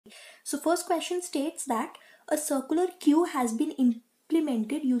So first question states that a circular queue has been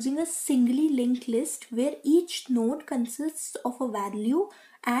implemented using a singly linked list where each node consists of a value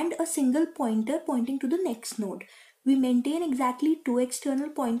and a single pointer pointing to the next node. We maintain exactly two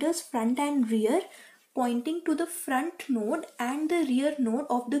external pointers, front and rear, pointing to the front node and the rear node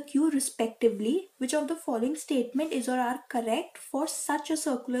of the queue respectively. Which of the following statement is or are correct for such a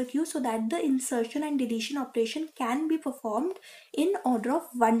circular queue so that the insertion and deletion operation can be performed in order of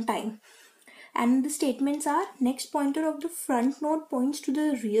one time? And the statements are: next pointer of the front node points to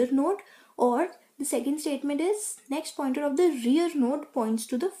the rear node, or the second statement is next pointer of the rear node points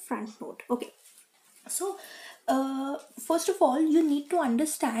to the front node. Okay, so first of all, you need to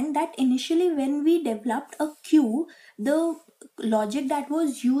understand that initially when we developed a queue, the logic that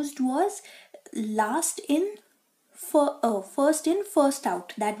was used was last in first in first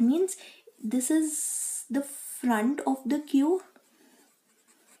out. That means this is the front of the queue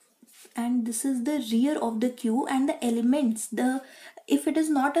and this is the rear of the queue, and the elements, if it is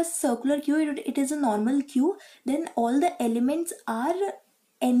not a circular queue, it is a normal queue, then all the elements are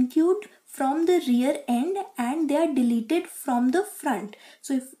enqueued from the rear end and they are deleted from the front.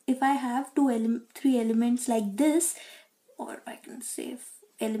 So if I have three elements like this, or I can say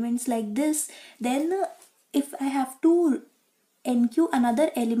elements like this, then if I have to enqueue another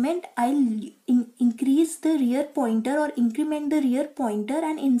element, I'll increase the rear pointer or increment the rear pointer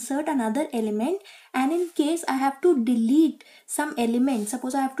and insert another element. And in case I have to delete some elements,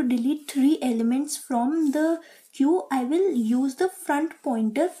 suppose I have to delete three elements from the queue, I will use the front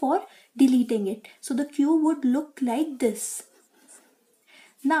pointer for deleting it. So the queue would look like this.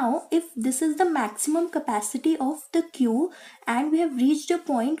 Now, if this is the maximum capacity of the queue and we have reached a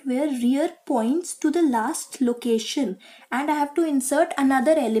point where rear points to the last location and I have to insert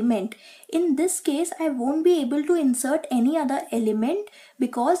another element, in this case I won't be able to insert any other element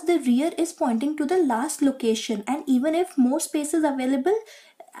because the rear is pointing to the last location, and even if more space is available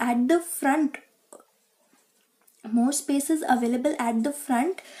at the front,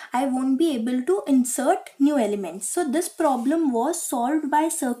 I won't be able to insert new elements. So this problem was solved by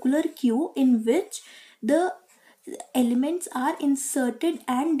circular queue in which the elements are inserted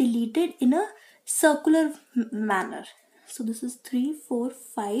and deleted in a circular manner. So this is 3, 4,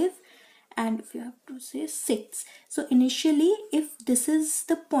 5, and if you have to say 6. So initially, if this is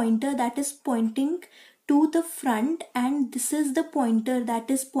the pointer that is pointing to the front and this is the pointer that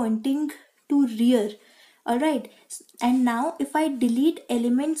is pointing to rear, alright, and now if I delete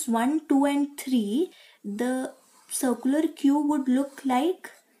elements 1, 2 and 3, the circular queue would look like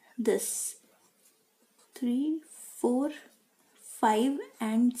this: 3, 4, 5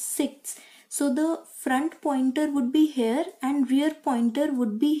 and 6. So the front pointer would be here and rear pointer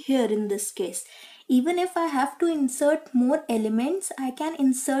would be here in this case. Even if I have to insert more elements, I can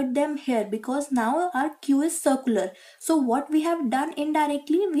insert them here because now our queue is circular. So what we have done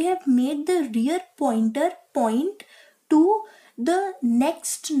indirectly, we have made the rear pointer point to the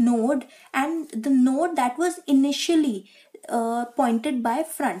next node and the node that was initially pointed by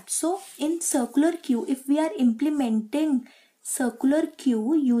front. So in circular queue, if we are implementing circular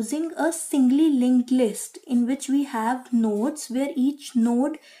queue using a singly linked list in which we have nodes where each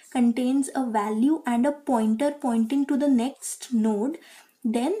node contains a value and a pointer pointing to the next node,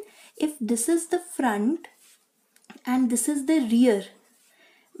 then if this is the front and this is the rear,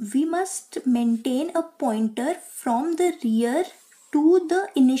 we must maintain a pointer from the rear to the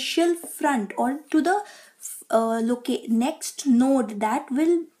initial front or to the next node that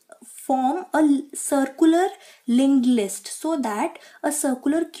will form a circular linked list so that a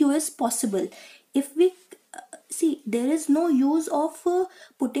circular queue is possible. If we see, there is no use of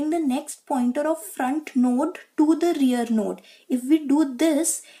putting the next pointer of front node to the rear node. If we do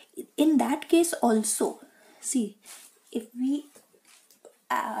this, in that case also, see, if we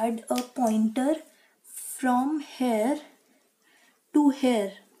add a pointer from here to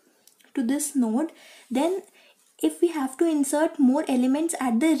this node, then if we have to insert more elements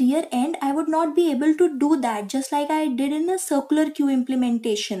at the rear end, I would not be able to do that just like I did in a circular queue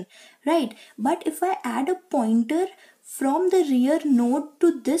implementation, right? But if I add a pointer from the rear node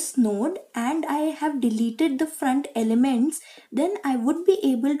to this node and I have deleted the front elements, then I would be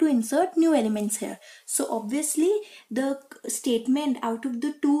able to insert new elements here. So obviously the statement out of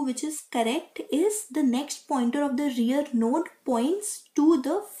the two which is correct is the next pointer of the rear node points to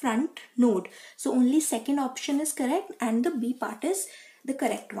the front node. So only second option is correct and the B part is the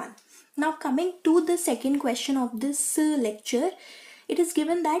correct one. Now coming to the second question of this lecture, it is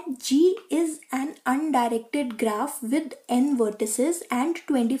given that G is an undirected graph with n vertices and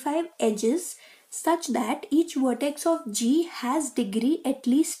 25 edges such that each vertex of G has degree at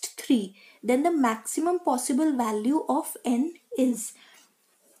least 3, then the maximum possible value of n is.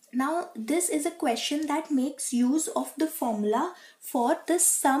 Now this is a question that makes use of the formula for the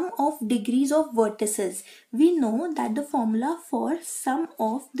sum of degrees of vertices. We know that the formula for sum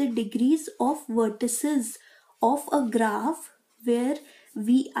of the degrees of vertices of a graph where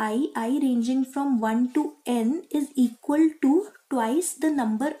I ranging from 1 to n is equal to twice the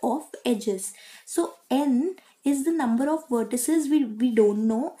number of edges. So n is the number of vertices we don't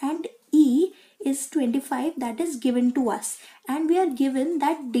know, and E is 25 that is given to us, and we are given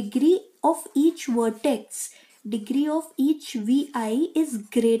that degree of each vertex, degree of each vi is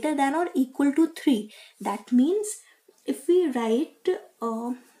greater than or equal to 3. That means if we write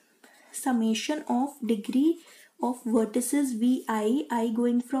summation of degree of vertices I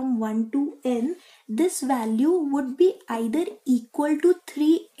going from 1 to n, this value would be either equal to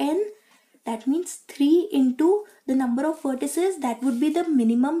 3n, that means 3 into the number of vertices, that would be the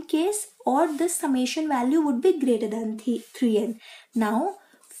minimum case, or the summation value would be greater than 3n. Now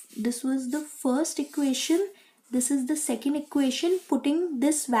this was the first equation, this is the second equation. Putting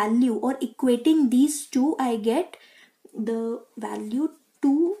this value or equating these two, I get the value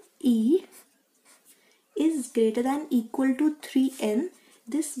 2e is greater than equal to 3n.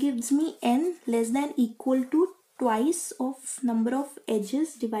 This gives me n less than equal to twice of number of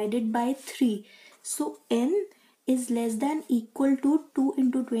edges divided by 3. So n is less than equal to 2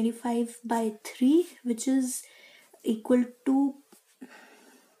 into 25 by 3, which is equal to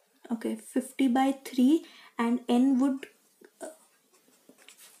 50 by 3, and n would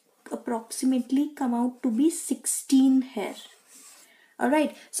approximately come out to be 16 here.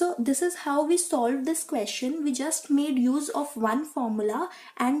 Alright, so this is how we solved this question. We just made use of one formula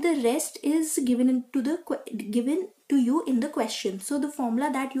and the rest is given to you in the question. So the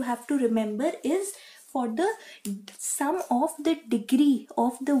formula that you have to remember is for the sum of the degree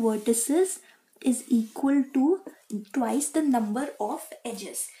of the vertices is equal to twice the number of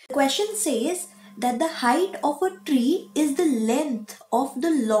edges. The question says that the height of a tree is the length of the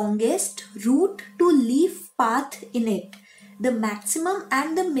longest root to leaf path in it. The maximum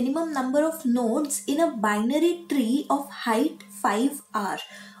and the minimum number of nodes in a binary tree of height 5 are.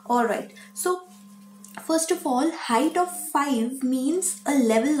 Alright, so first of all, height of 5 means a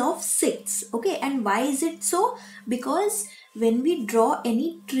level of 6. Okay, and why is it so? Because when we draw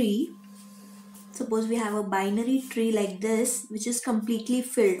any tree, suppose we have a binary tree like this, which is completely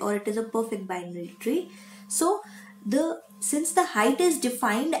filled, or it is a perfect binary tree. So since the height is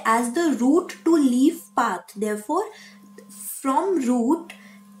defined as the root to leaf path, therefore from root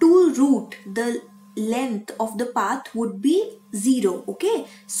to root the length of the path would be 0. Okay,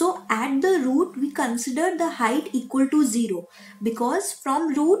 so at the root we consider the height equal to 0, because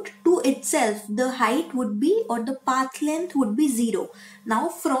from root to itself the height would be, or the path length would be 0. Now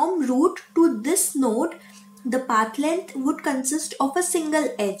from root to this node the path length would consist of a single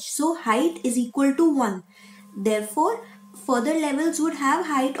edge, so height is equal to 1. Therefore further levels would have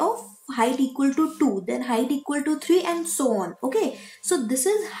height equal to 2, then height equal to 3, and so on. Okay, so this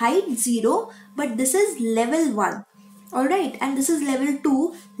is height 0, but this is level 1. Alright, and this is level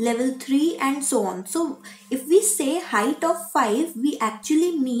 2, level 3, and so on. So if we say height of 5, we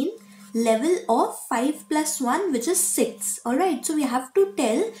actually mean level of 5 plus 1, which is 6. Alright, so we have to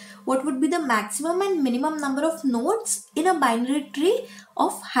tell what would be the maximum and minimum number of nodes in a binary tree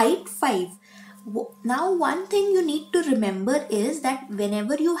of height 5. Now one thing you need to remember is that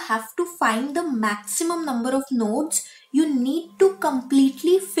whenever you have to find the maximum number of nodes, you need to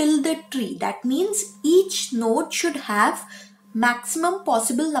completely fill the tree. That means each node should have maximum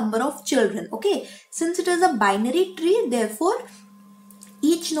possible number of children. Okay, since it is a binary tree, therefore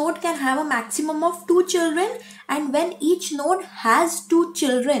each node can have a maximum of 2 children, and when each node has 2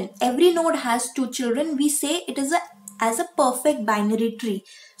 children, every node has 2 children, we say it is as a perfect binary tree.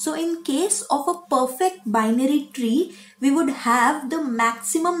 So in case of a perfect binary tree, we would have the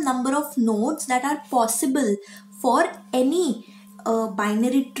maximum number of nodes that are possible for any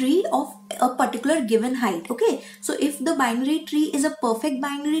binary tree of a particular given height. Okay, so if the binary tree is a perfect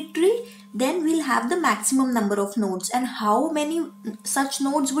binary tree, then we'll have the maximum number of nodes. And how many such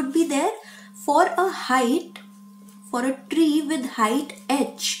nodes would be there? For a tree with height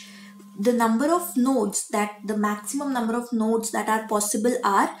h, the number of nodes, the maximum number of nodes that are possible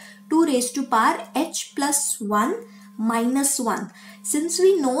are 2 raised to power h plus 1 minus 1. Since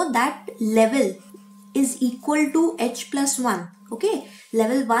we know that level is equal to h plus 1, okay,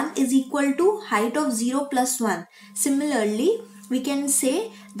 level 1 is equal to height of 0 plus 1. Similarly, we can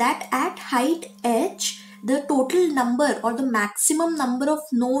say that at height h, the total number or the maximum number of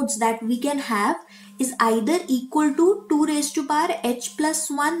nodes that we can have is either equal to 2 raised to power h plus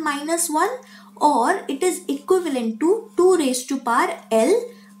 1 minus 1, or it is equivalent to 2 raised to power l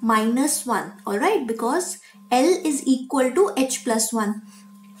minus 1. Alright, because l is equal to h plus 1.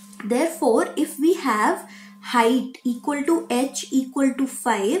 Therefore, if we have height equal to h equal to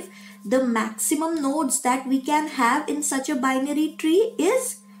 5, the maximum nodes that we can have in such a binary tree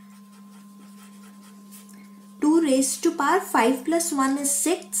is 2 raised to power 5 plus 1 is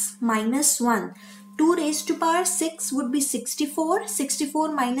 6 minus 1. 2 raised to power 6 would be 64.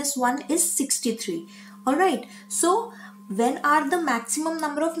 64 minus 1 is 63. Alright, so when are the maximum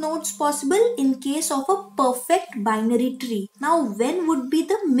number of nodes possible? In case of a perfect binary tree. Now, when would be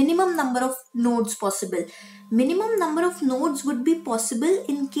the minimum number of nodes possible? Minimum number of nodes would be possible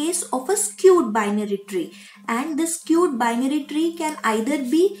in case of a skewed binary tree. And this skewed binary tree can either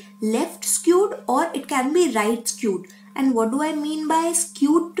be left skewed or it can be right skewed. And what do I mean by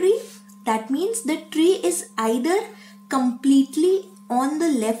skewed tree? That means the tree is either completely on the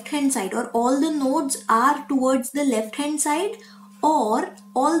left hand side, or all the nodes are towards the left hand side, or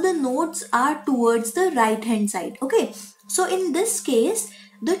all the nodes are towards the right hand side. Okay, so in this case,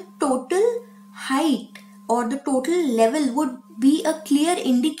 the total height or the total level would be a clear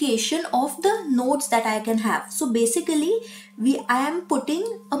indication of the nodes that I can have. So basically, I am putting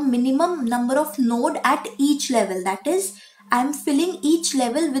a minimum number of node at each level. That is, I am filling each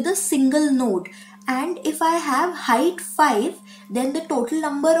level with a single node. And if I have height 5, then the total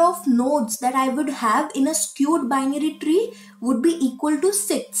number of nodes that I would have in a skewed binary tree would be equal to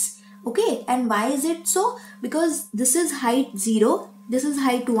 6. Okay, and why is it so? Because this is height 0, this is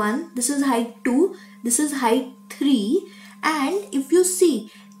height 1, this is height 2, this is height 3. And if you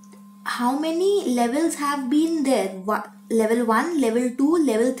see how many levels have been there, level 1, level 2,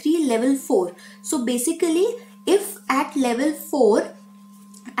 level 3, level 4. So basically, if at level 4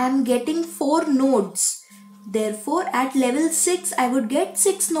 I am getting 4 nodes, therefore at level 6 I would get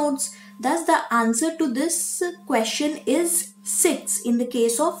 6 nodes. Thus the answer to this question is 6 in the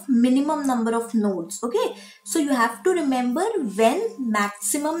case of minimum number of nodes. Okay, so you have to remember when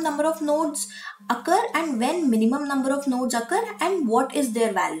maximum number of nodes occur and when minimum number of nodes occur and what is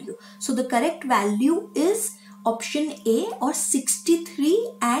their value. So the correct value is option A, or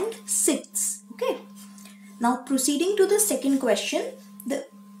 63 and 6. Okay, now proceeding to the second question. The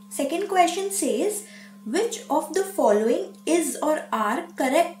second question says, which of the following is or are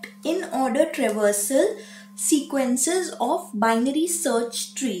correct in order traversal sequences of binary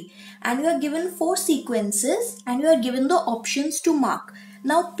search tree? And you are given 4 sequences and you are given the options to mark.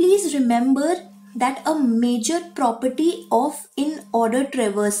 Now please remember that a major property of in order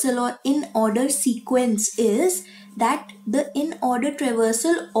traversal or in order sequence is that the in order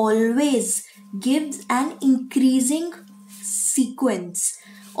traversal always gives an increasing sequence,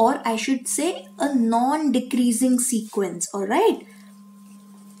 or I should say a non-decreasing sequence. Alright,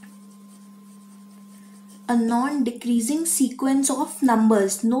 a non-decreasing sequence of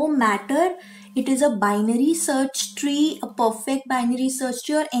numbers, no matter it is a binary search tree, a perfect binary search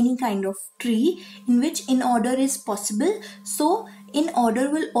tree, or any kind of tree in which in order is possible. So in order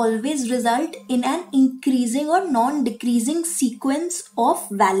will always result in an increasing or non-decreasing sequence of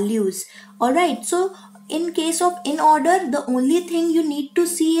values. Alright, so in case of in order, the only thing you need to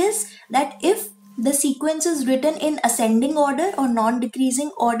see is that if the sequence is written in ascending order or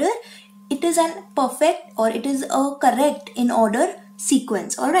non-decreasing order, it is an perfect or it is a correct in order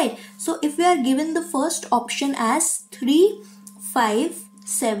sequence. Alright, so if we are given the first option as 3, 5,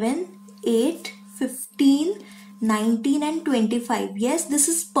 7, 8, 15, 19 and 25, yes, this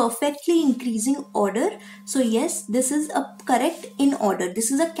is perfectly increasing order. So yes, this is a correct in order.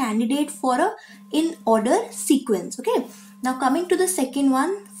 This is a candidate for a in order sequence. Okay, now coming to the second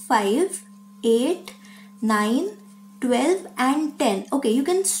one, 5, 8, 9, 12 and 10. Okay, you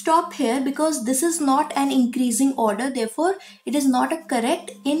can stop here because this is not an increasing order, therefore it is not a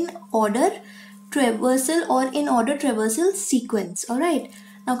correct in order traversal or in order traversal sequence. Alright,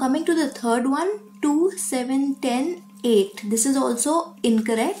 now coming to the third one, 2, 7, 10, 8. This is also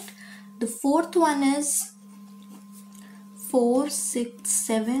incorrect. The fourth one is 4, 6,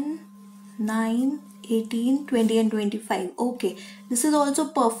 7, 9, 18, 20 and 25. Okay, this is also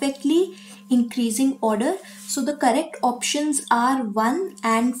perfectly increasing order. So the correct options are 1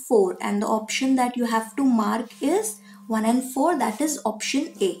 and 4, and the option that you have to mark is 1 and 4, that is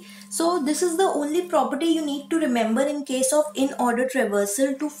option A. So this is the only property you need to remember in case of in order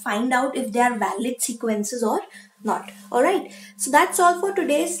traversal to find out if they are valid sequences or not. Alright, so that's all for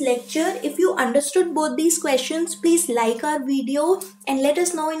today's lecture. If you understood both these questions, please like our video and let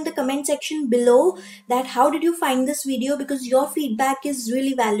us know in the comment section below that how did you find this video, because your feedback is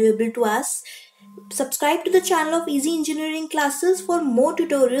really valuable to us. Subscribe to the channel of Easy Engineering Classes for more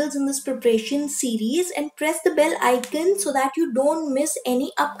tutorials in this preparation series, and press the bell icon so that you don't miss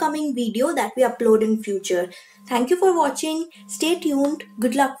any upcoming video that we upload in future. Thank you for watching. Stay tuned.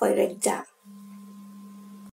 Good luck for your exam.